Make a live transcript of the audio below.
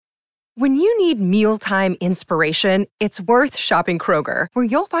When you need mealtime inspiration, it's worth shopping Kroger, where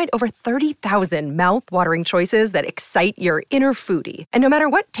you'll find over 30,000 mouth-watering choices that excite your inner foodie. And no matter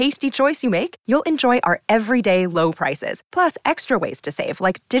what tasty choice you make, you'll enjoy our everyday low prices, plus extra ways to save,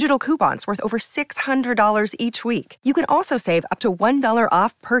 like digital coupons worth over $600 each week. You can also save up to $1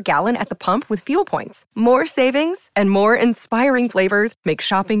 off per gallon at the pump with fuel points. More savings and more inspiring flavors make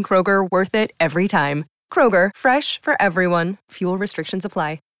shopping Kroger worth it every time. Kroger, fresh for everyone. Fuel restrictions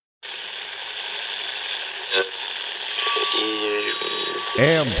apply.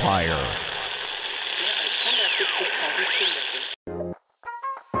 Empire.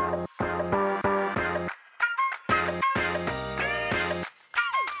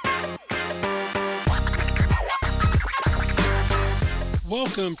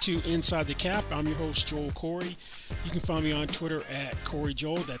 Welcome to Inside the Cap. I'm your host, Joel Corey. You can find me on Twitter at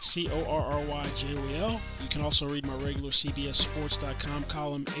CoreyJoel. That's CorryJoel. You can also read my regular CBSSports.com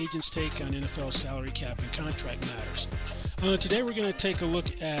column, Agents Take on NFL salary cap and contract matters. Today we're going to take a look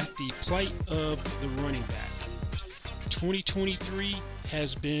at the plight of the running back. 2023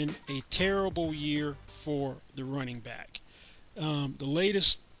 has been a terrible year for the running back. The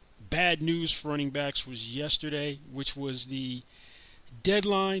latest bad news for running backs was yesterday, which was the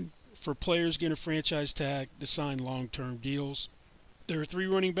deadline for players getting a franchise tag to sign long-term deals. There are 3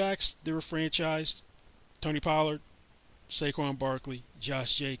 running backs that were franchised: Tony Pollard, Saquon Barkley,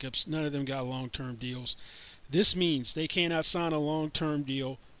 Josh Jacobs. None of them got long-term deals. This means they cannot sign a long-term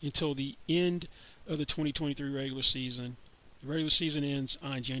deal until the end of the 2023 regular season. The regular season ends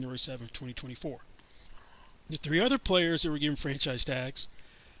on January 7th, 2024. The 3 other players that were given franchise tags,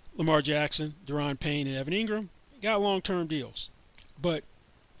 Lamar Jackson, Deron Payne, and Evan Ingram, got long-term deals. But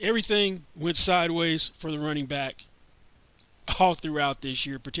everything went sideways for the running back all throughout this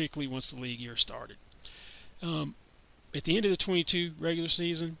year, particularly once the league year started. At the end of the 2022 regular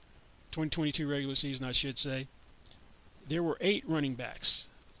season, I should say, there were 8 running backs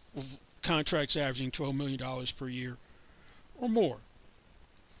with contracts averaging $12 million per year or more.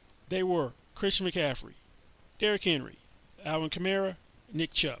 They were Christian McCaffrey, Derrick Henry, Alvin Kamara,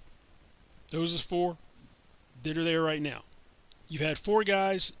 Nick Chubb. Those are 4 that are there right now. You've had 4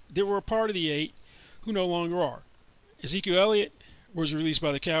 guys that were a part of the 8 who no longer are. Ezekiel Elliott was released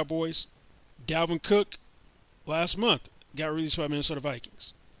by the Cowboys. Dalvin Cook last month got released by Minnesota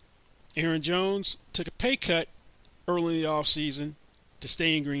Vikings. Aaron Jones took a pay cut early in the offseason to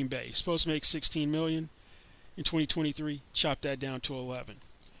stay in Green Bay. He's supposed to make $16 million in 2023, chopped that down to $11 million.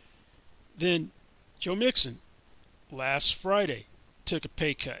 Then Joe Mixon last Friday took a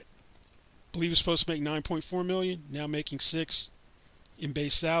pay cut. I believe he was supposed to make $9.4 million, now making $6 million in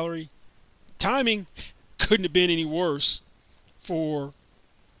base salary. Timing couldn't have been any worse for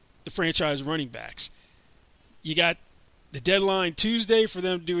the franchise running backs. You got the deadline Tuesday for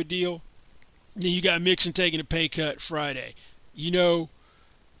them to do a deal. Then you got Mixon taking a pay cut Friday. You know,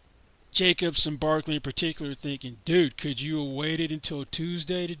 Jacobs and Barkley in particular are thinking, dude, could you have waited until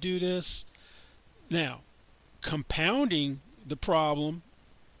Tuesday to do this? Now, compounding the problem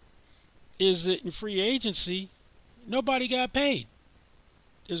is that in free agency, nobody got paid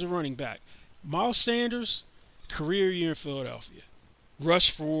as a running back. Miles Sanders, career year in Philadelphia,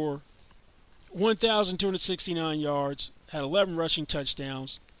 rushed for 1,269 yards, had 11 rushing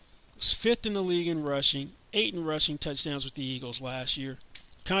touchdowns, was 5th in the league in rushing, 8 in rushing touchdowns with the Eagles last year.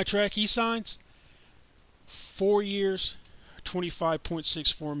 Contract he signs, 4 years,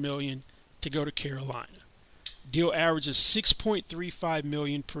 $25.64 million to go to Carolina. Deal averages $6.35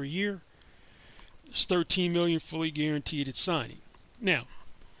 million per year. It's $13 million fully guaranteed at signing. Now,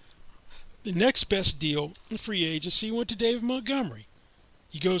 the next best deal in free agency went to David Montgomery.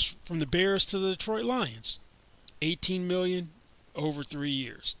 He goes from the Bears to the Detroit Lions. $18 million over 3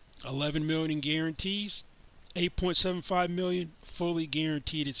 years. $11 million in guarantees. $8.75 million fully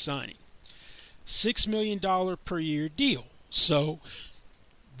guaranteed at signing. $6 million per year deal. So,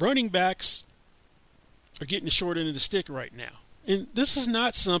 running backs are getting the short end of the stick right now. And this is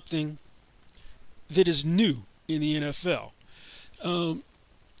not something that is new in the NFL.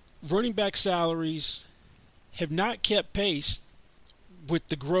 Running back salaries have not kept pace with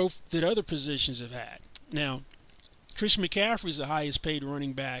the growth that other positions have had. Now, Christian McCaffrey is the highest paid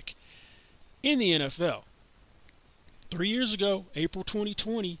running back in the NFL. 3 years ago, April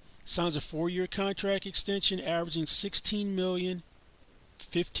 2020, signs a 4-year contract extension averaging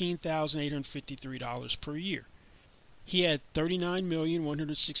 $16,015,853 per year. He had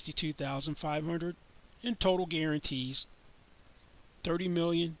 $39,162,500 in total guarantees.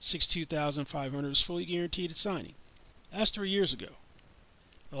 $30,062,500 is fully guaranteed at signing. That's 3 years ago.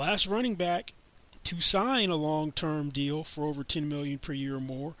 The last running back to sign a long-term deal for over $10 million per year or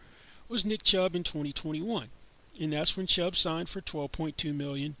more was Nick Chubb in 2021. And that's when Chubb signed for $12.2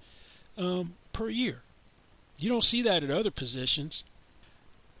 million per year. You don't see that at other positions.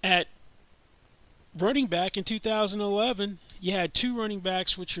 At running back in 2011, you had two running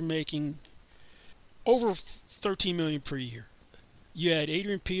backs which were making over $13 million per year. You had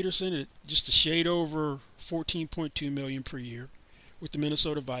Adrian Peterson at just a shade over $14.2 million per year with the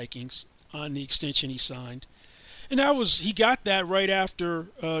Minnesota Vikings on the extension he signed. And he got that right after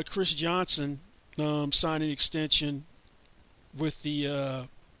Chris Johnson signed an extension with the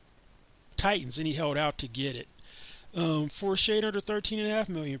Titans, and he held out to get it for a shade under $13.5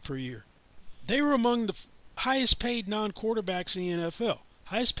 million per year. They were among the highest paid non-quarterbacks in the NFL.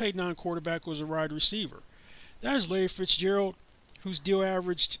 Highest paid non-quarterback was a wide receiver. That is Larry Fitzgerald, whose deal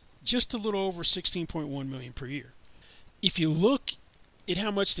averaged just a little over $16.1 million per year. If you look at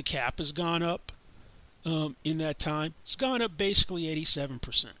how much the cap has gone up in that time, it's gone up basically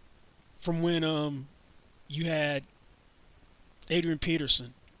 87% from when you had Adrian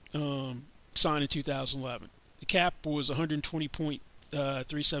Peterson signed in 2011. The cap was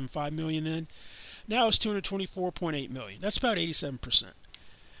 $120.375 million then. Now it's $224.8 million. That's about 87%.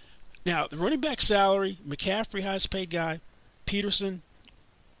 Now, the running back salary, McCaffrey, highest paid guy, Peterson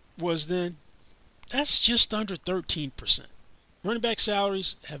was then, that's just under 13%. Running back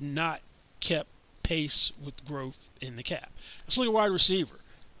salaries have not kept pace with growth in the cap. Let's look at wide receiver.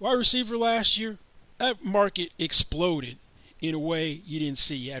 Wide receiver last year, that market exploded in a way you didn't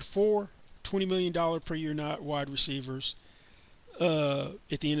see. You had four $20 million per year wide receivers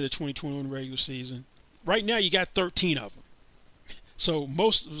at the end of the 2021 regular season. Right now, you got 13 of them. So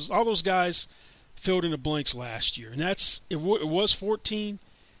all those guys filled in the blanks last year, and it was 14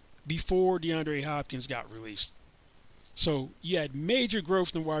 before DeAndre Hopkins got released. So you had major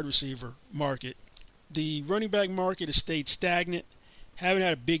growth in the wide receiver market. The running back market has stayed stagnant. Haven't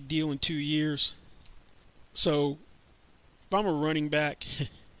had a big deal in 2 years. So if I'm a running back,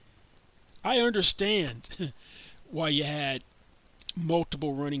 I understand why you had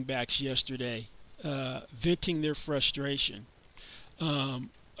multiple running backs yesterday venting their frustration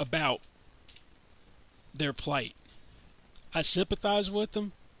about their plight. I sympathize with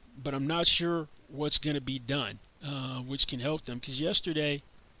them, but I'm not sure what's going to be done, which can help them. Because yesterday,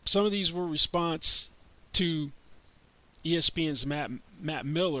 some of these were response to ESPN's Matt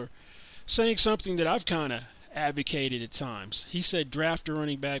Miller saying something that I've kind of advocated at times. He said draft a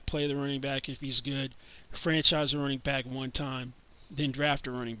running back, play the running back if he's good, franchise a running back one time, then draft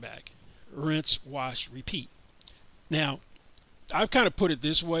a running back. Rinse, wash, repeat. Now, I've kind of put it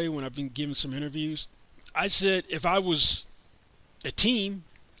this way when I've been giving some interviews. I said if I was a team,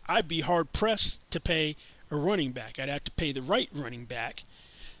 I'd be hard-pressed to pay a running back. I'd have to pay the right running back.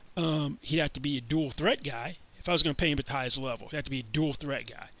 He'd have to be a dual-threat guy. If I was going to pay him at the highest level, he'd have to be a dual-threat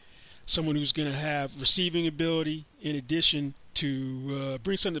guy. Someone who's going to have receiving ability in addition to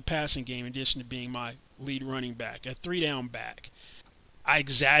bring something to the passing game in addition to being my lead running back, a three-down back. I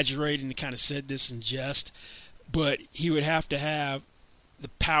exaggerated and kind of said this in jest, but he would have to have the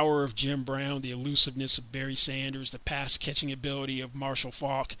power of Jim Brown, the elusiveness of Barry Sanders, the pass-catching ability of Marshall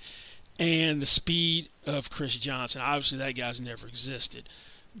Faulk, and the speed of Chris Johnson. Obviously, that guy's never existed,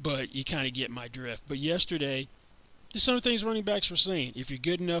 but you kind of get my drift. But yesterday, there's some things running backs were saying. If you're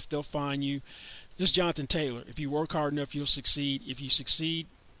good enough, they'll find you. This is Jonathan Taylor. If you work hard enough, you'll succeed. If you succeed,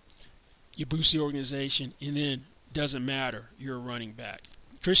 you boost the organization, and then doesn't matter, you're a running back.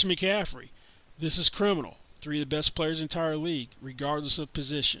 Christian McCaffrey, this is criminal. 3 of the best players in the entire league, regardless of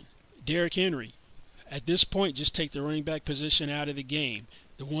position. Derrick Henry, at this point, just take the running back position out of the game.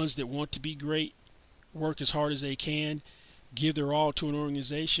 The ones that want to be great work as hard as they can, give their all to an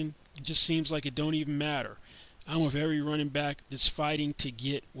organization. It just seems like it don't even matter. I'm with every running back that's fighting to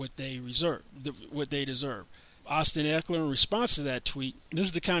get what they deserve. Austin Eckler, in response to that tweet, this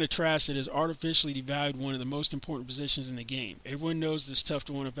is the kind of trash that has artificially devalued one of the most important positions in the game. Everyone knows it's tough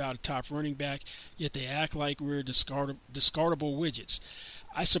to win without a top running back, yet they act like we're discardable widgets.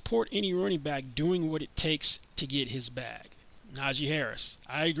 I support any running back doing what it takes to get his bag. Najee Harris,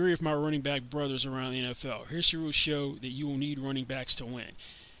 I agree with my running back brothers around the NFL. History will show that you will need running backs to win.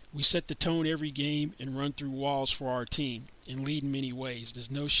 We set the tone every game and run through walls for our team and lead in many ways.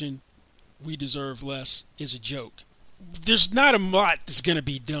 This notion we deserve less is a joke. There's not a lot that's going to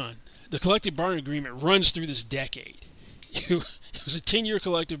be done. The collective bargaining agreement runs through this decade. It was a 10-year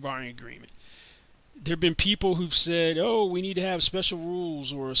collective bargaining agreement. There have been people who've said, we need to have special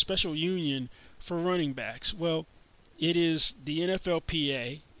rules or a special union for running backs. Well, it is the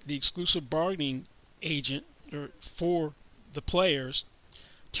NFLPA, the exclusive bargaining agent for the players,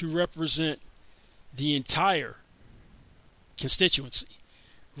 to represent the entire constituency.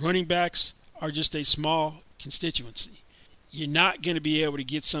 Running backs are just a small constituency. You're not going to be able to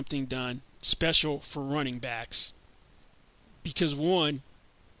get something done special for running backs because, one,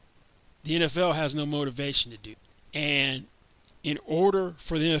 the NFL has no motivation to do it. And in order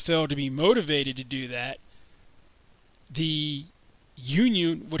for the NFL to be motivated to do that, the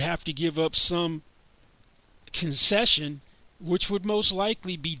union would have to give up some concession, which would most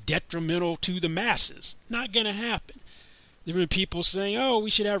likely be detrimental to the masses. Not going to happen. There have been people saying, oh, we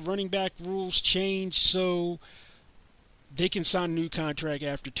should have running back rules changed so they can sign a new contract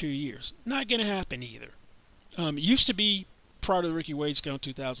after 2 years. Not going to happen either. It used to be, prior to the Ricky Wade scandal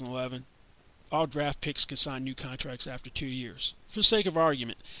in 2011, all draft picks could sign new contracts after 2 years. For the sake of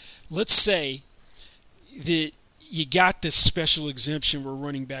argument, let's say that you got this special exemption where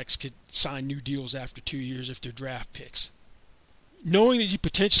running backs could sign new deals after 2 years if they're draft picks. Knowing that you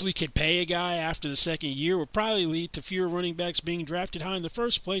potentially could pay a guy after the second year would probably lead to fewer running backs being drafted high in the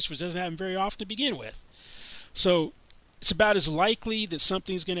first place, which doesn't happen very often to begin with. So it's about as likely that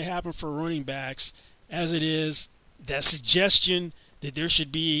something's going to happen for running backs as it is that suggestion that there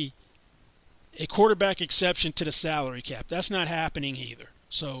should be a quarterback exception to the salary cap. That's not happening either.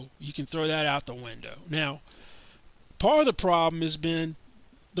 So you can throw that out the window. Now, part of the problem has been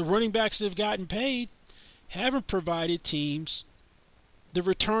the running backs that have gotten paid haven't provided teams the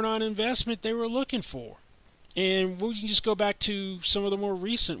return on investment they were looking for. And we can just go back to some of the more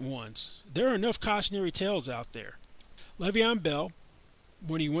recent ones. There are enough cautionary tales out there. Le'Veon Bell,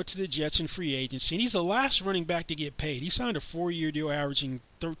 when he went to the Jets in free agency, and he's the last running back to get paid. He signed a 4-year deal averaging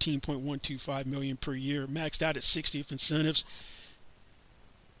 $13.125 million per year, maxed out at 60th incentives.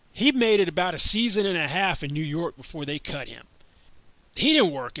 He made it about a season and a half in New York before they cut him. He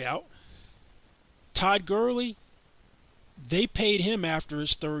didn't work out. Todd Gurley, they paid him after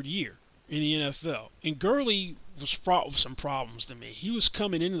his third year in the NFL. And Gurley was fraught with some problems to me. He was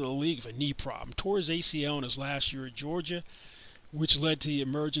coming into the league with a knee problem. Tore his ACL in his last year at Georgia, which led to the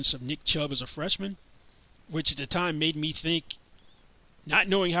emergence of Nick Chubb as a freshman, which at the time made me think, not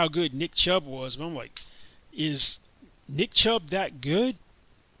knowing how good Nick Chubb was, but I'm like, is Nick Chubb that good?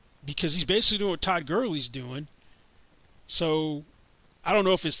 Because he's basically doing what Todd Gurley's doing. So I don't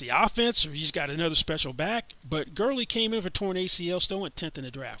know if it's the offense or he's got another special back, but Gurley came in for torn ACL, still went 10th in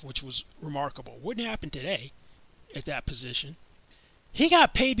the draft, which was remarkable. Wouldn't happen today at that position. He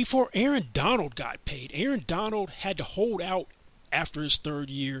got paid before Aaron Donald got paid. Aaron Donald had to hold out after his third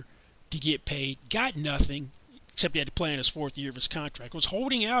year to get paid. Got nothing, except he had to play in his fourth year of his contract. Was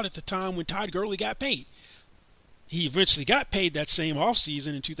holding out at the time when Todd Gurley got paid. He eventually got paid that same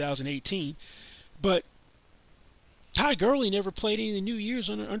offseason in 2018, but Todd Gurley never played any of the new years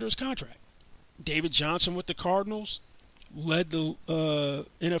under his contract. David Johnson with the Cardinals led the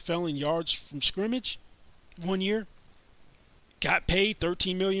NFL in yards from scrimmage 1 year. Got paid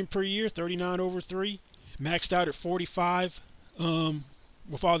 $13 million per year, 39 over 3. Maxed out at 45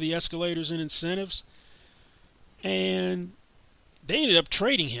 with all the escalators and incentives. And they ended up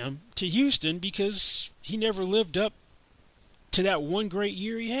trading him to Houston because he never lived up to that one great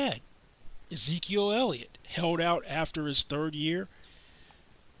year he had. Ezekiel Elliott held out after his third year,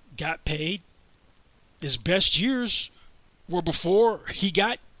 got paid. His best years were before he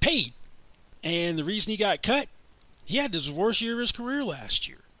got paid. And the reason he got cut, he had his worst year of his career last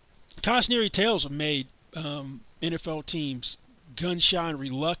year. Cautionary tales have made NFL teams gun-shy and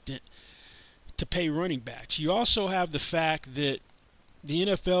reluctant to pay running backs. You also have the fact that the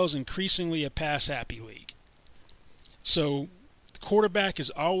NFL is increasingly a pass-happy league. So the quarterback has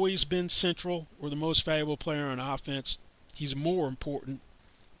always been central or the most valuable player on offense. He's more important.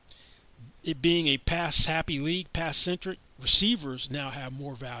 It being a pass-happy league, pass-centric, receivers now have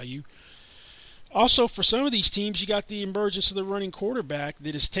more value. Also, for some of these teams, you got the emergence of the running quarterback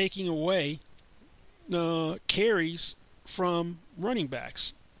that is taking away carries from running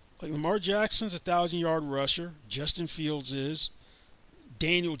backs. Like Lamar Jackson's a 1,000-yard rusher. Justin Fields is.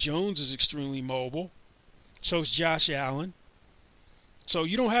 Daniel Jones is extremely mobile. So is Josh Allen. So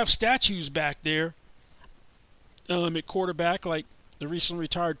you don't have statues back there at quarterback like the recently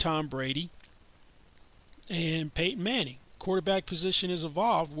retired Tom Brady and Peyton Manning. Quarterback position has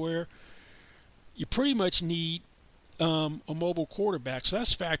evolved where you pretty much need a mobile quarterback. So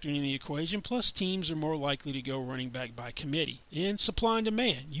that's factoring in the equation. Plus, teams are more likely to go running back by committee. And supply and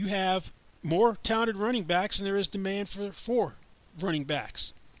demand. You have more talented running backs than there is demand for running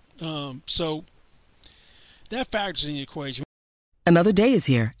backs. So that factors in the equation. Another day is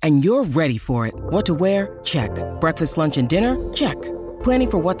here, and you're ready for it. What to wear? Check. Breakfast, lunch, and dinner? Check. Planning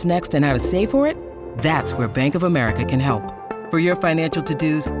for what's next and how to save for it? That's where Bank of America can help. For your financial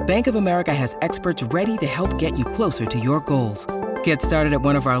to-dos, Bank of America has experts ready to help get you closer to your goals. Get started at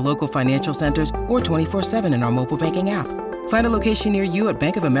one of our local financial centers or 24/7 in our mobile banking app. Find a location near you at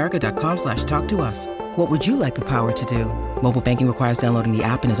bankofamerica.com/talktous. What would you like the power to do? Mobile banking requires downloading the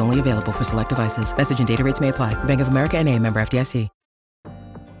app and is only available for select devices. Message and data rates may apply. Bank of America N.A., member FDIC.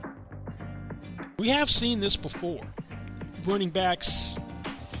 We have seen this before. Running backs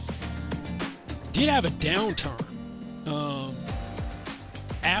did have a downturn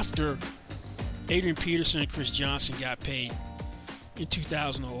after Adrian Peterson and Chris Johnson got paid in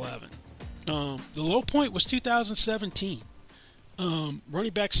 2011. The low point was 2017.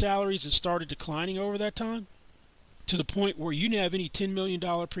 Running back salaries had started declining over that time to the point where you didn't have any $10 million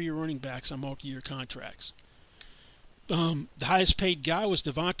per year running backs on multi-year contracts. The highest paid guy was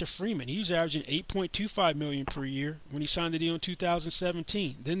Devonta Freeman. He was averaging $8.25 million per year when he signed the deal in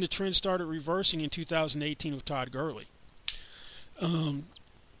 2017. Then the trend started reversing in 2018 with Todd Gurley. I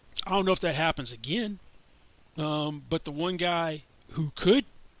don't know if that happens again, but the one guy who could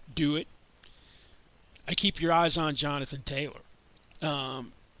do it, I keep your eyes on Jonathan Taylor.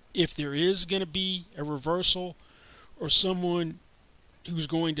 If there is going to be a reversal or someone who's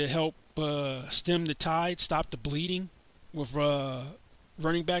going to help stem the tide, stop the bleeding with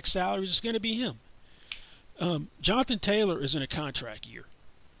running back salaries, it's going to be him. Jonathan Taylor is in a contract year.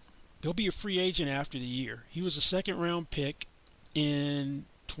 He'll be a free agent after the year. He was a second-round pick in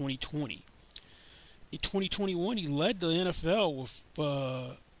 2020. In 2021, he led the NFL with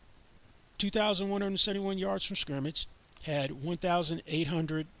 2,171 yards from scrimmage, had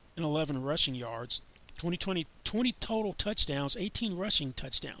 1,811 rushing yards, 20 total touchdowns, 18 rushing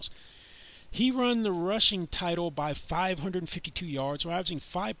touchdowns. He won the rushing title by 552 yards, averaging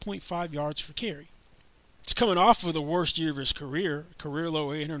 5.5 yards per carry. It's coming off of the worst year of his career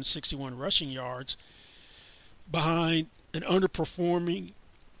low 861 rushing yards, behind an underperforming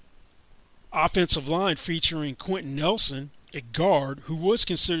offensive line featuring Quentin Nelson, a guard who was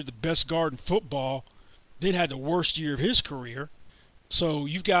considered the best guard in football, then had the worst year of his career. So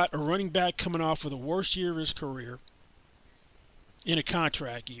you've got a running back coming off of the worst year of his career in a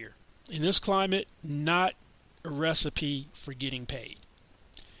contract year. In this climate, not a recipe for getting paid.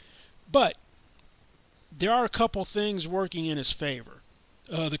 But there are a couple things working in his favor.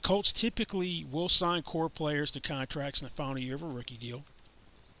 The Colts typically will sign core players to contracts in the final year of a rookie deal.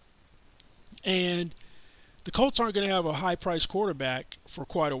 And the Colts aren't going to have a high-priced quarterback for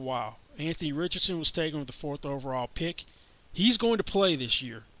quite a while. Anthony Richardson was taken with the 4th overall pick. He's going to play this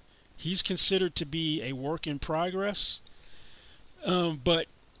year. He's considered to be a work in progress. But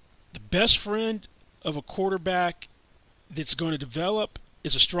the best friend of a quarterback that's going to develop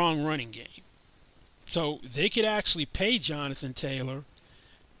is a strong running game. So they could actually pay Jonathan Taylor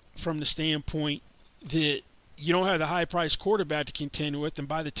from the standpoint that you don't have the high-priced quarterback to contend with, and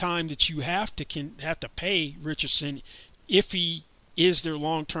by the time that you have to pay Richardson, if he is their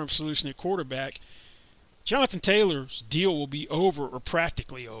long-term solution at quarterback, Jonathan Taylor's deal will be over or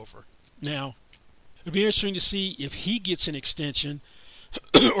practically over. Now, it'll be interesting to see if he gets an extension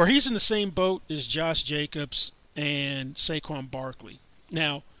or he's in the same boat as Josh Jacobs and Saquon Barkley.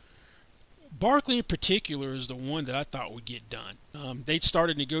 Now, Barkley in particular is the one that I thought would get done. They'd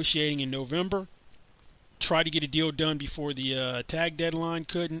started negotiating in November, tried to get a deal done before the tag deadline,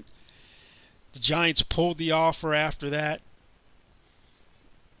 couldn't. The Giants pulled the offer after that,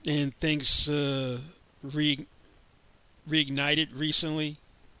 and things reignited recently.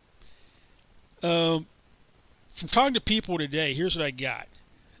 From talking to people today, here's what I got.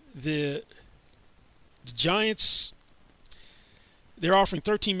 The Giants, they're offering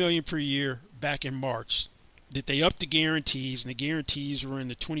 $13 million per year back in March. That they upped the guarantees, and the guarantees were in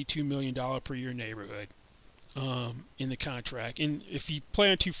the $22 million per year neighborhood in the contract. And if you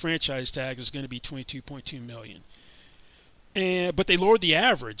play on 2 franchise tags, it's going to be $22.2 million. But they lowered the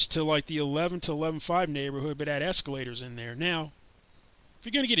average to like the 11 to 11.5 neighborhood, but had escalators in there. Now, if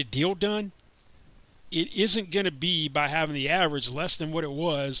you're going to get a deal done, it isn't going to be by having the average less than what it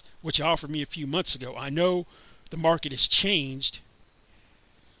was, which you offered me a few months ago. I know the market has changed,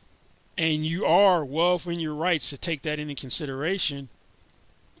 and you are well within your rights to take that into consideration,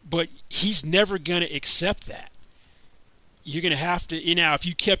 but he's never going to accept that. You're going to have to, now if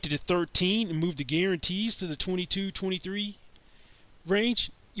you kept it at 13 and moved the guarantees to the 22, 23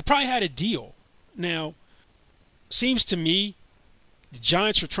 range, you probably had a deal. Now, seems to me the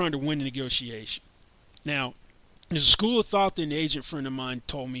Giants are trying to win the negotiation. Now, there's a school of thought that an agent friend of mine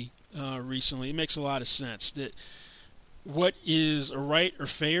told me recently. It makes a lot of sense that what is a right or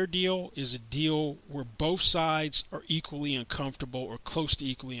fair deal is a deal where both sides are equally uncomfortable or close to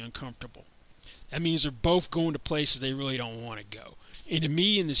equally uncomfortable. That means they're both going to places they really don't want to go. And to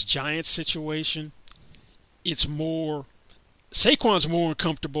me, in this Giants situation, it's more Saquon's more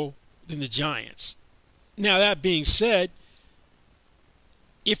uncomfortable than the Giants. Now, that being said,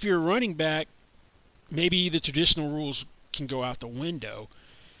 if you're a running back, maybe the traditional rules can go out the window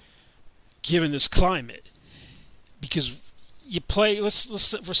given this climate. Because you play, let's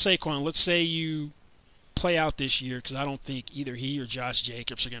for Saquon, let's say you play out this year, because I don't think either he or Josh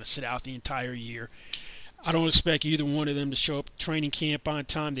Jacobs are going to sit out the entire year. I don't expect either one of them to show up at training camp on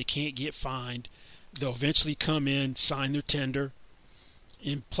time. They can't get fined. They'll eventually come in, sign their tender,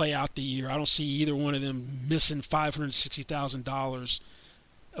 and play out the year. I don't see either one of them missing $560,000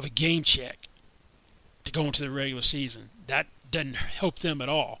 of a game check to go into the regular season. That doesn't help them at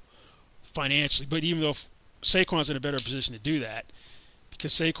all financially. But even though Saquon's in a better position to do that,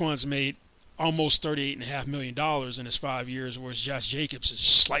 because Saquon's made almost $38.5 million in his 5 years, whereas Josh Jacobs is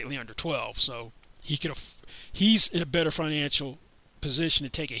slightly under 12. So he's in a better financial position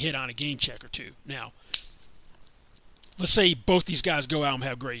to take a hit on a game check or two. Now, let's say both these guys go out and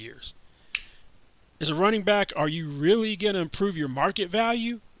have great years. As a running back, are you really going to improve your market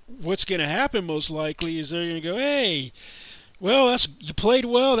value? What's going to happen most likely is they're going to go, hey, well, you played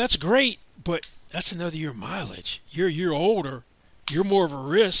well, that's great, but that's another year of mileage. You're a year older. You're more of a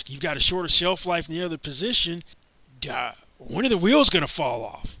risk. You've got a shorter shelf life in the other position. When are the wheels going to fall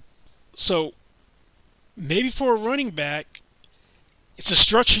off? So maybe for a running back, it's a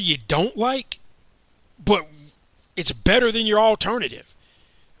structure you don't like, but it's better than your alternative,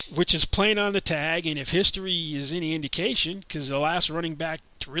 which is playing on the tag. And if history is any indication, because the last running back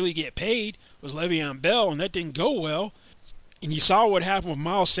to really get paid was Le'Veon Bell, and that didn't go well, and you saw what happened with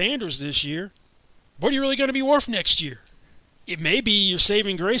Miles Sanders this year, what are you really going to be worth next year? It may be your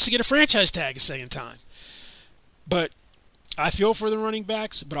saving grace to get a franchise tag a second time. But I feel for the running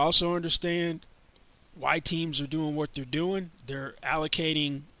backs, but I also understand why teams are doing what they're doing. They're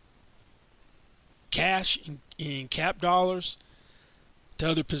allocating cash and cap dollars to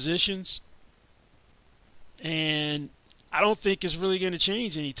other positions. And I don't think it's really going to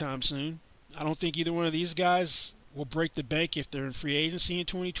change anytime soon. I don't think either one of these guys will break the bank if they're in free agency in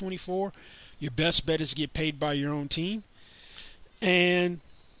 2024. Your best bet is to get paid by your own team. And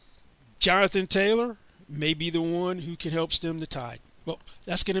Jonathan Taylor may be the one who can help stem the tide. Well,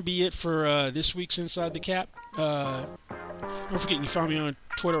 that's going to be it for this week's Inside the Cap. Don't forget, you can find me on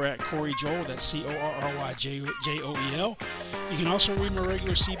Twitter at Corey Joel. That's CORRYJOEL. You can also read my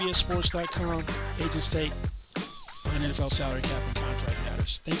regular CBSSports.com Agents Take on NFL salary cap and contract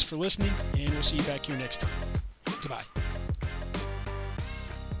matters. Thanks for listening, and we'll see you back here next time. Goodbye.